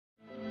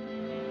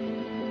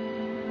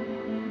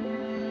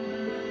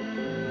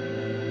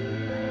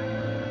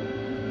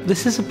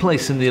This is a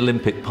place in the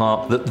Olympic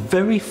Park that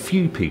very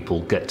few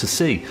people get to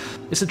see.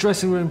 It's a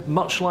dressing room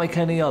much like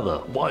any other.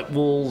 White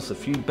walls, a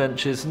few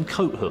benches and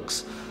coat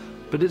hooks.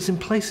 But it's in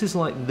places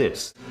like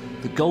this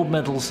that gold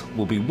medals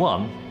will be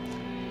won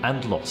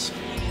and lost.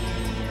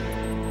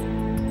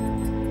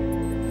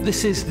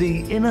 This is the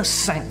inner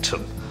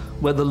sanctum,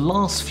 where the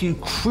last few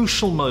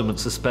crucial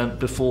moments are spent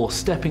before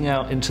stepping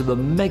out into the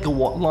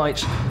megawatt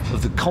light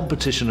of the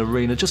competition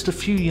arena just a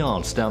few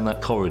yards down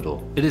that corridor.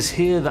 It is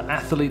here that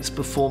athletes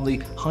perform the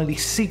highly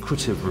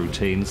secretive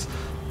routines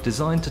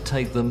designed to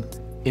take them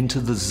into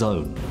the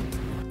zone.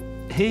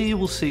 Here you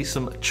will see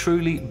some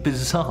truly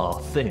bizarre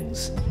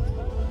things.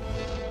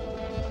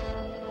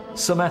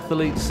 Some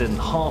athletes in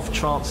half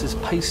trances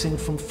pacing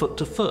from foot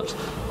to foot,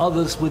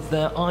 others with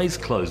their eyes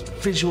closed,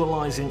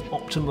 visualizing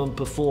optimum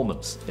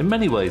performance. In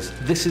many ways,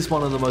 this is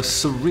one of the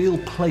most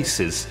surreal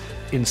places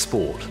in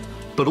sport,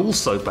 but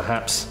also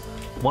perhaps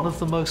one of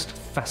the most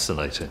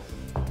fascinating.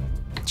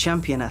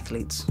 Champion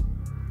athletes,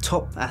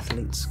 top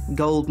athletes,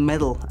 gold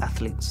medal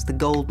athletes, the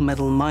gold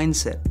medal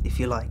mindset, if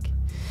you like.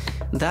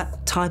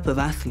 That type of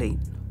athlete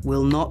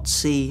will not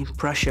see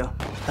pressure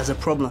as a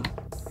problem.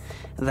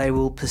 They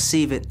will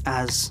perceive it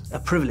as a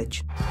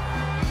privilege.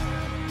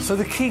 So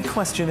the key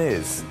question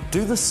is,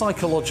 do the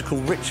psychological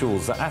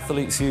rituals that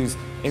athletes use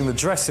in the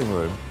dressing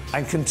room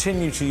and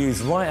continue to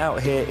use right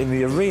out here in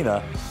the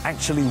arena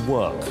actually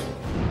work?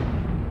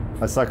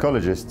 A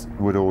psychologist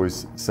would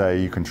always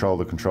say you control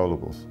the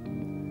controllables.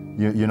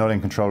 You're not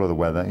in control of the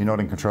weather, you're not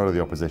in control of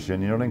the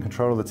opposition, you're not in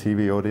control of the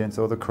TV audience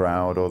or the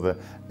crowd or the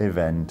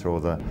event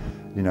or the,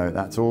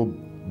 that's all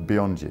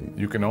beyond you.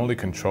 You can only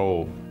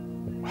control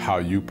how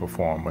you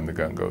perform when the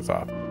gun goes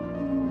off.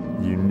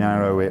 You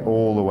narrow it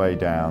all the way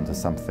down to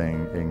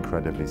something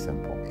incredibly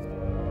simple.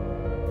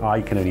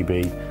 I can only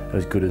be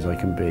as good as I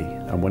can be,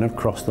 and when I've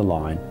crossed the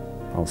line,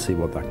 I'll see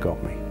what that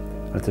got me.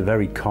 It's a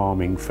very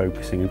calming,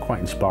 focusing and quite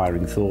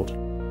inspiring thought.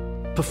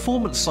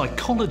 Performance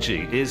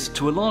psychology is,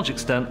 to a large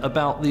extent,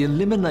 about the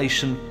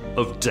elimination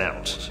of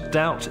doubt.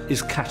 Doubt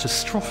is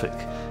catastrophic.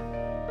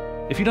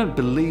 If you don't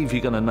believe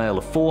you're going to nail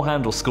a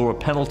forehand or score a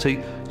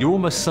penalty, you're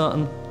almost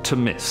certain to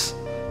miss.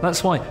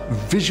 That's why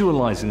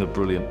visualizing a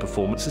brilliant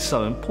performance is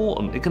so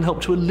important. It can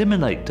help to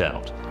eliminate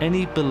doubt.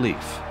 Any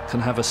belief can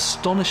have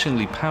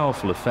astonishingly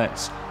powerful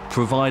effects,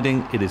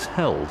 providing it is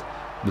held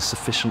with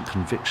sufficient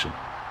conviction.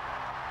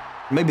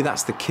 Maybe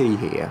that's the key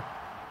here,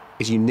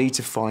 is you need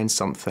to find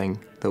something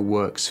that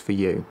works for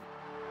you.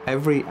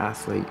 Every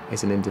athlete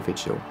is an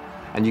individual,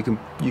 and you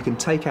can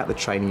take out the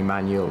training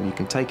manual, you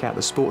can take out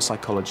the sports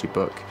psychology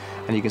book,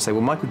 and you can say,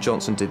 well, Michael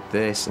Johnson did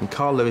this, and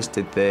Carl Lewis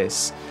did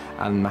this,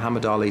 and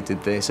Muhammad Ali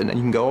did this, and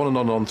you can go on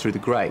and on through the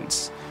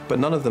greats, but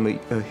none of them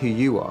are who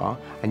you are,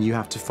 and you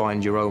have to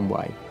find your own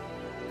way.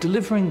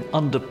 Delivering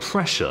under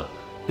pressure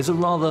is a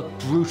rather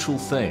brutal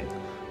thing,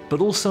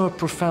 but also a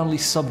profoundly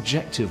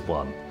subjective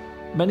one.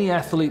 Many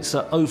athletes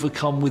are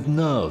overcome with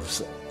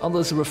nerves,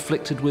 others are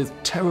afflicted with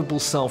terrible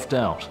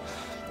self-doubt.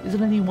 Is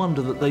it any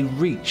wonder that they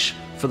reach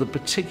for the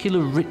particular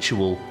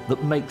ritual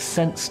that makes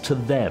sense to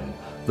them,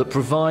 that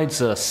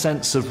provides a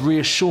sense of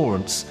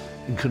reassurance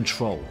and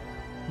control?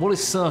 What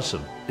is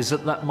certain is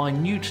that that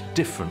minute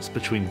difference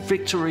between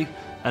victory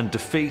and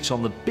defeat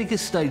on the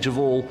biggest stage of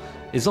all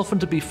is often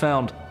to be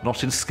found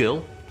not in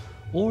skill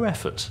or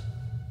effort,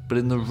 but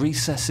in the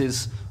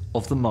recesses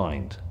of the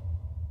mind.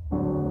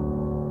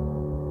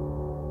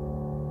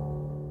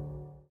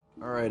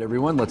 All right,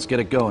 everyone, let's get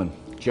it going.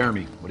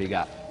 Jeremy, what do you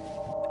got?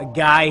 A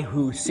guy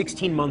who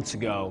 16 months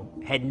ago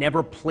had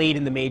never played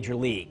in the major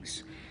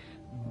leagues,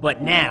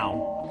 but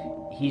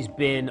now he's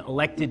been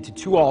elected to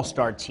 2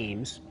 All-Star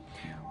teams,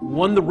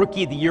 won the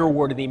Rookie of the Year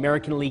award of the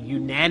American League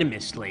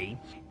unanimously,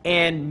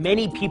 and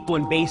many people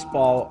in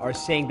baseball are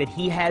saying that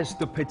he has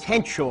the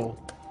potential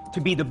to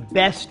be the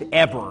best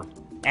ever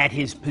at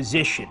his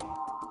position.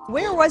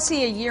 Where was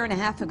he a year and a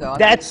half ago?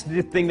 That's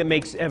the thing that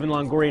makes Evan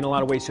Longoria in a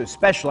lot of ways so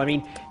special. I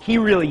mean, he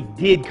really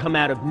did come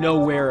out of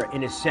nowhere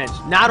in a sense.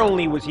 Not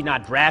only was he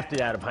not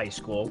drafted out of high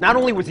school, not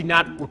only was he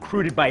not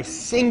recruited by a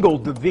single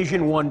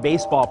Division I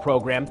baseball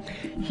program,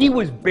 he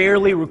was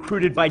barely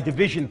recruited by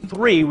Division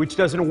III, which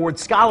doesn't award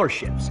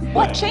scholarships.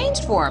 What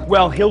changed for him?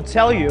 Well, he'll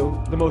tell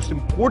you the most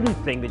important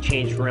thing that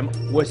changed for him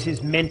was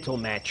his mental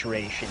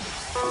maturation.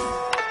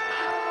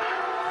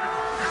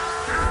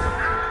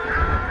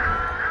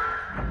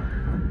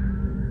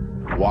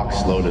 Walk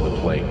slow to the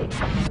plate.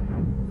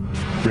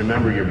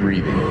 Remember your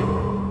breathing.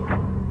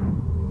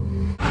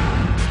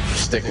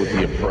 Stick with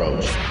the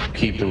approach.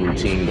 Keep the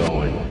routine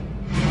going.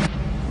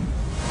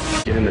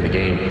 Get into the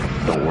game.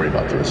 Don't worry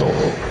about the result.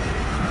 Deep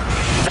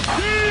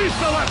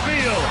to left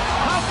field.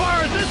 How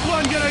far is this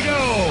one gonna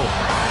go?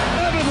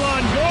 Evan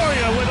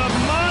Longoria with a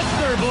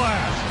monster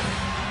blast.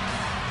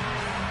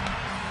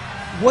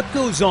 What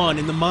goes on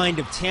in the mind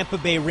of Tampa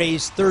Bay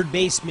Rays third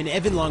baseman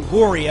Evan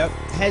Longoria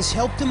has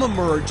helped him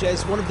emerge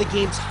as one of the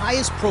game's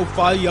highest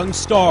profile young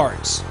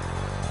stars.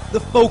 The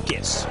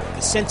focus,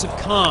 the sense of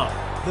calm,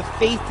 the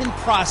faith in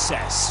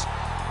process,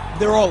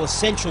 they're all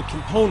essential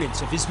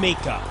components of his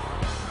makeup.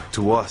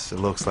 To us, it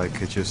looks like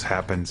it just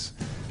happens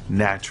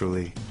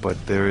naturally, but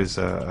there is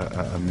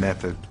a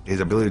method.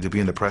 His ability to be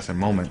in the present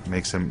moment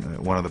makes him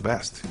one of the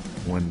best.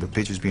 When the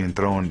pitch is being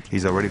thrown,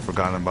 he's already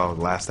forgotten about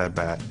last at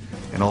bat,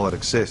 and all that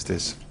exists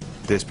is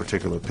this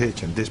particular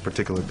pitch, and this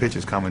particular pitch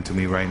is coming to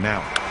me right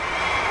now.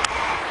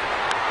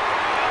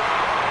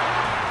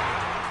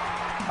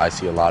 I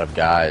see a lot of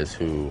guys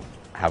who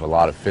have a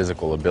lot of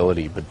physical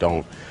ability but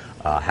don't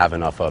have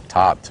enough up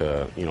top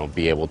to,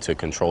 be able to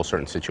control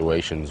certain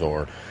situations,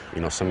 or,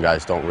 some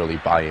guys don't really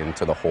buy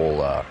into the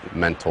whole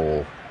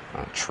mental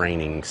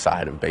training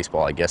side of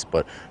baseball, I guess.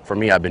 But for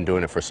me, I've been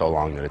doing it for so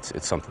long that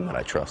it's something that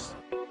I trust.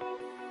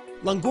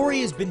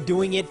 Longoria has been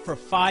doing it for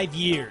 5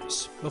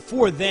 years.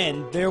 Before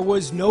then, there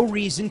was no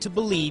reason to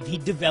believe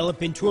he'd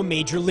develop into a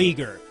major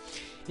leaguer.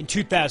 In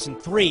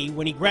 2003,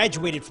 when he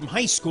graduated from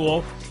high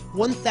school,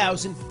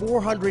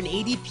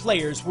 1,480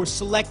 players were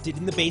selected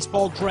in the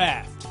baseball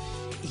draft.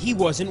 He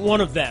wasn't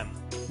one of them,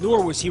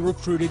 nor was he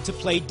recruited to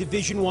play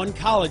Division I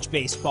college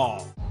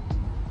baseball.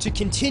 To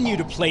continue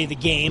to play the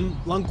game,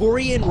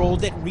 Longoria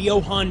enrolled at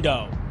Rio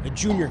Hondo, a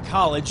junior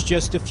college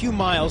just a few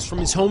miles from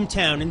his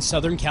hometown in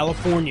Southern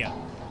California.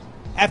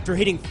 After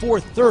hitting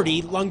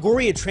 .430,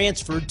 Longoria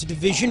transferred to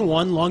Division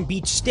I Long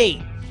Beach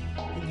State.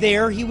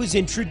 There, he was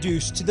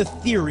introduced to the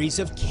theories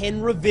of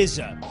Ken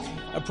Ravizza,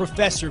 a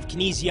professor of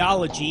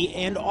kinesiology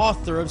and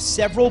author of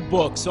several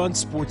books on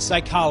sports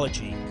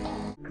psychology.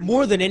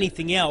 More than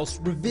anything else,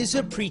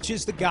 Ravizza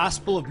preaches the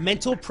gospel of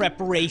mental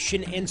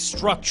preparation and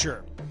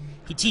structure.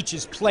 He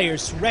teaches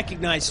players to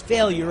recognize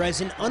failure as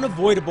an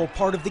unavoidable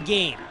part of the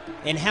game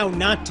and how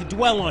not to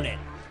dwell on it.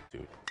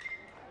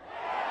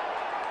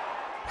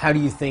 How do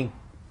you think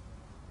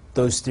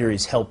those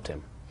theories helped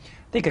him?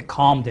 I think it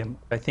calmed him.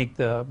 I think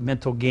the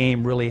mental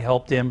game really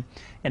helped him,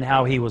 and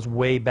how he was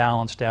way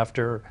balanced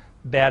after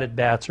bad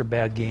at-bats or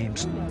bad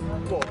games.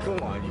 Oh, come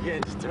on, you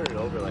can't just turn it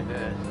over like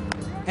that.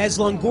 As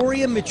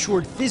Longoria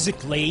matured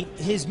physically,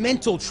 his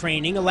mental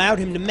training allowed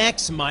him to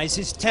maximize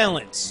his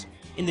talents.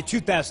 In the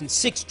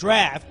 2006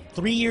 draft,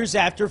 3 years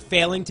after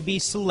failing to be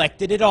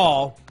selected at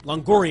all,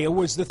 Longoria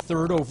was the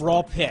 3rd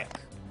overall pick.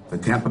 The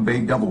Tampa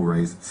Bay Devil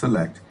Rays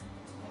select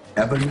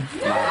Evan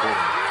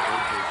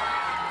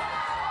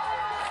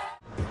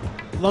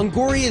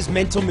Longoria's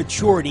mental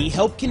maturity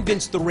helped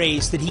convince the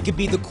Rays that he could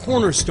be the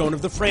cornerstone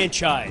of the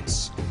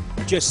franchise.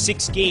 Just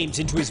 6 games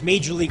into his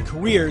major league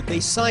career,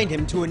 they signed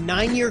him to a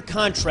 9-year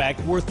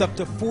contract worth up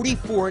to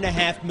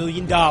 $44.5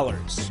 million.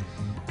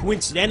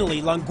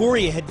 Coincidentally,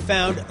 Longoria had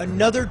found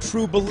another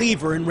true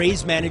believer in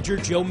Rays manager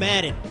Joe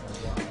Maddon,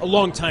 a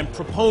longtime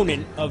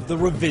proponent of the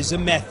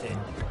Ravizza method.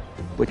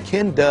 What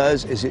Ken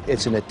does is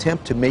it's an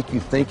attempt to make you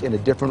think in a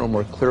different or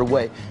more clear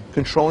way,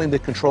 controlling the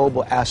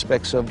controllable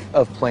aspects of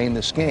playing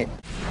this game.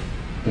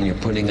 When you're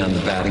putting on the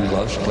batting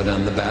gloves, put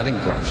on the batting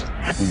gloves.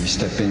 When you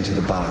step into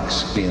the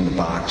box, be in the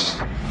box.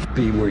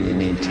 Be where you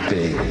need to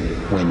be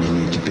when you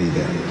need to be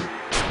there.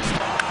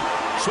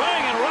 Swing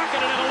and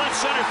rocketed into left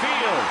center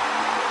field.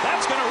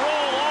 That's going to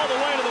roll all the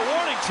way to the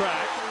warning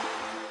track.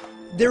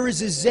 There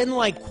is a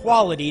Zen-like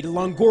quality to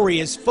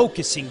Longoria's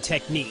focusing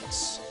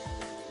techniques.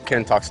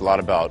 Ken talks a lot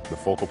about the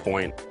focal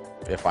point.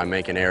 If I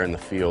make an error in the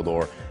field,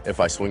 or if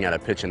I swing at a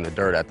pitch in the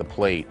dirt at the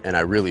plate and I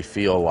really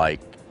feel like,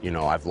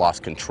 I've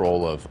lost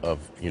control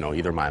of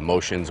either my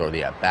emotions or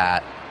the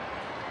at-bat,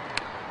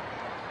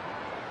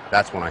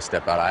 that's when I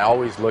step out. I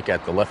always look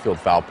at the left field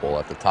foul pole,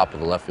 at the top of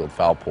the left field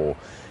foul pole.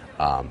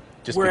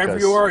 Just wherever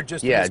you are,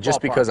 just yeah, in this just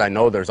ballpark. because I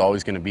know there's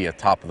always going to be a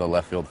top of the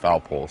left field foul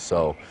pole.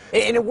 So,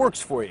 and it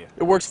works for you.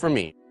 It works for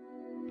me.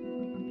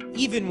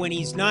 Even when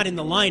he's not in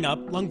the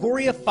lineup,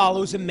 Longoria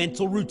follows a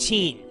mental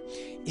routine.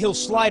 He'll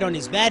slide on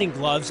his batting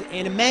gloves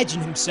and imagine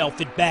himself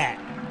at bat.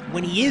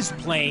 When he is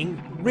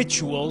playing,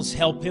 rituals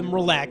help him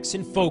relax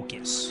and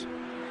focus.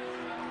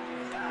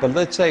 But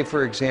let's say,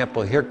 for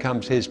example, here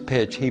comes his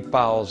pitch, he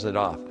fouls it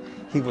off.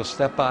 He will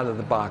step out of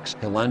the box,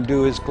 he'll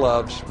undo his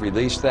gloves,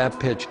 release that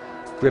pitch,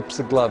 grips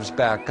the gloves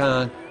back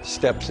on,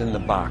 steps in the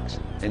box,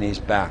 and he's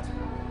back.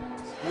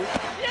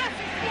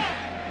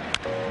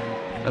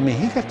 I mean,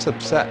 he gets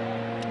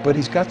upset, but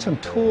he's got some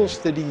tools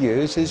that he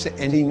uses,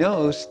 and he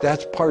knows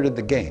that's part of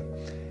the game.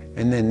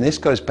 And then this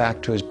goes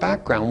back to his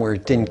background where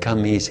it didn't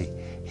come easy.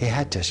 He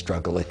had to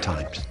struggle at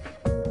times.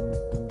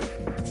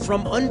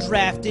 From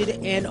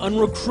undrafted and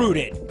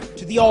unrecruited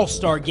to the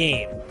All-Star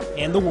game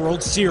and the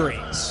World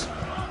Series.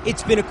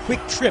 It's been a quick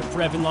trip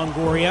for Evan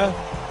Longoria.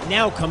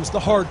 Now comes the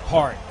hard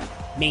part,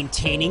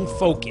 maintaining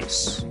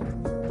focus.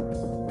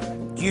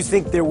 Do you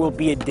think there will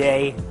be a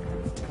day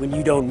when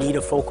you don't need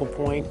a focal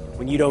point,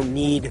 when you don't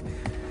need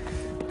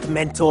the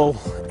mental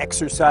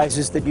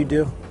exercises that you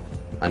do?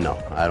 No,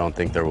 I don't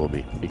think there will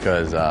be,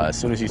 because as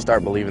soon as you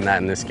start believing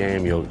that in this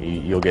game,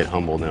 you'll get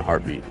humbled in a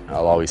heartbeat.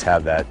 I'll always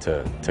have that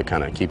to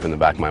kind of keep in the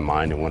back of my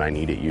mind, and when I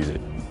need it, use it.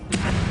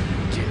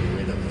 Get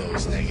rid of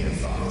those negative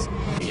thoughts.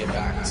 Get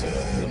back to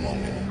the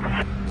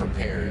moment.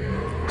 Prepare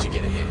to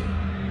get a hit.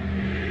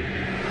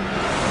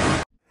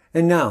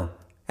 And now,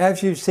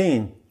 as you've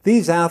seen,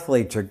 these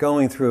athletes are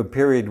going through a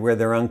period where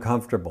they're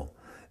uncomfortable.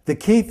 The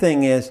key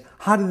thing is,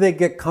 how do they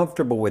get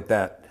comfortable with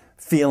that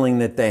feeling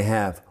that they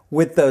have?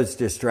 with those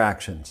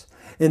distractions.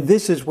 And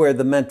this is where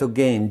the mental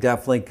game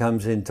definitely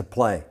comes into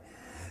play.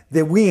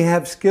 That we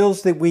have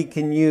skills that we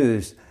can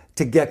use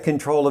to get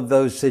control of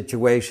those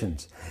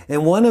situations.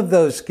 And one of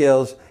those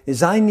skills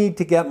is I need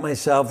to get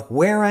myself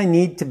where I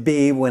need to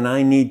be when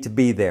I need to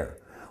be there.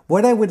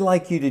 What I would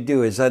like you to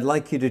do is I'd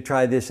like you to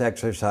try this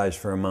exercise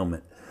for a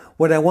moment.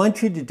 What I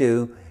want you to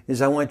do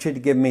is I want you to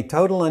give me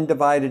total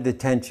undivided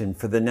attention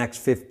for the next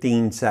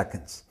 15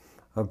 seconds.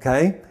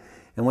 Okay?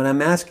 And what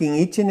I'm asking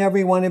each and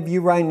every one of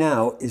you right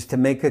now is to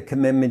make a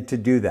commitment to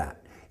do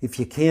that. If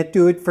you can't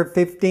do it for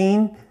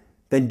 15,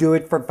 then do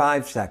it for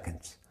 5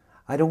 seconds.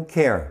 I don't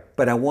care,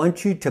 but I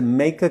want you to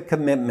make a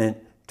commitment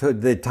to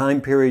the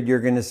time period you're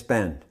going to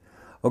spend.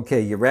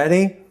 Okay, you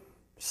ready?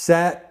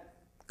 Set,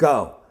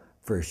 go.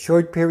 For a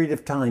short period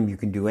of time, you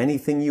can do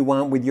anything you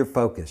want with your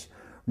focus.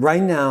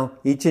 Right now,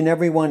 each and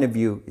every one of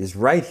you is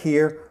right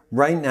here,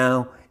 right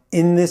now,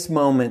 in this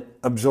moment,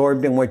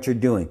 absorbed in what you're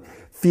doing.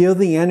 Feel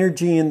the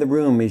energy in the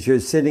room as you're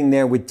sitting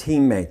there with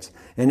teammates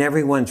and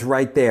everyone's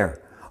right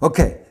there.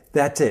 Okay,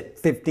 that's it.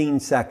 15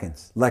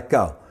 seconds. Let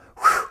go.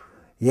 Whew.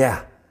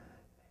 Yeah.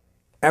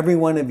 Every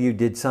one of you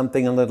did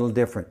something a little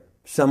different.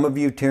 Some of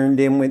you tuned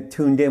in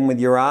with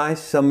your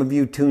eyes. Some of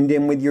you tuned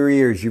in with your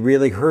ears. You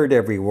really heard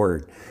every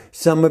word.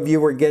 Some of you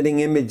were getting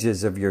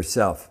images of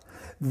yourself.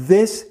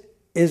 This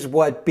is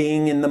what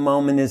being in the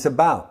moment is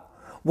about.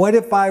 What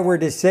if I were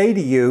to say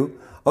to you,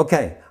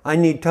 okay, I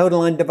need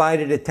total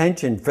undivided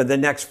attention for the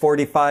next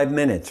 45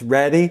 minutes.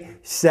 Ready,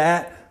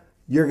 set,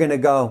 you're going to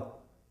go,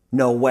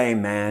 no way,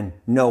 man,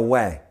 no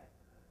way.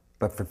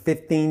 But for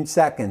 15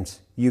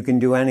 seconds, you can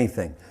do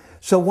anything.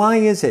 So why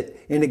is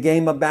it in a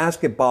game of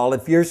basketball,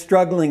 if you're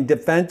struggling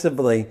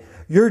defensively,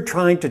 you're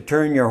trying to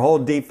turn your whole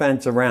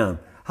defense around?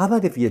 How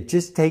about if you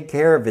just take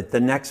care of it the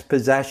next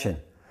possession?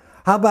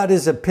 How about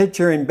as a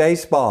pitcher in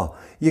baseball,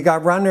 you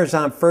got runners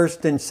on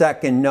first and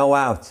second, no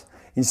outs.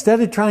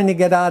 Instead of trying to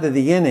get out of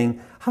the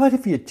inning, how about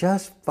if you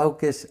just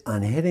focus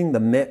on hitting the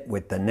mitt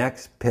with the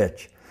next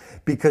pitch?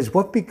 Because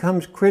what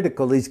becomes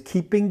critical is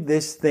keeping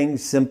this thing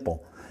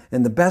simple.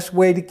 And the best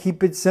way to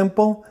keep it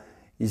simple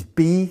is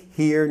be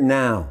here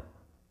now.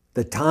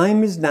 The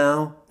time is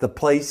now, the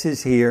place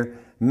is here.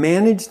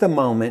 Manage the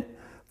moment.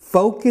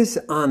 Focus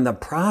on the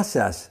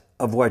process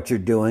of what you're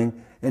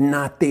doing and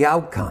not the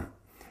outcome.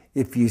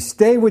 If you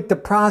stay with the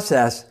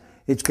process,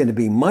 it's going to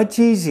be much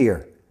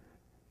easier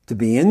to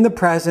be in the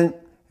present,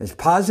 as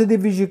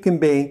positive as you can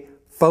be,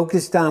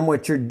 focused on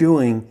what you're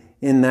doing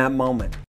in that moment.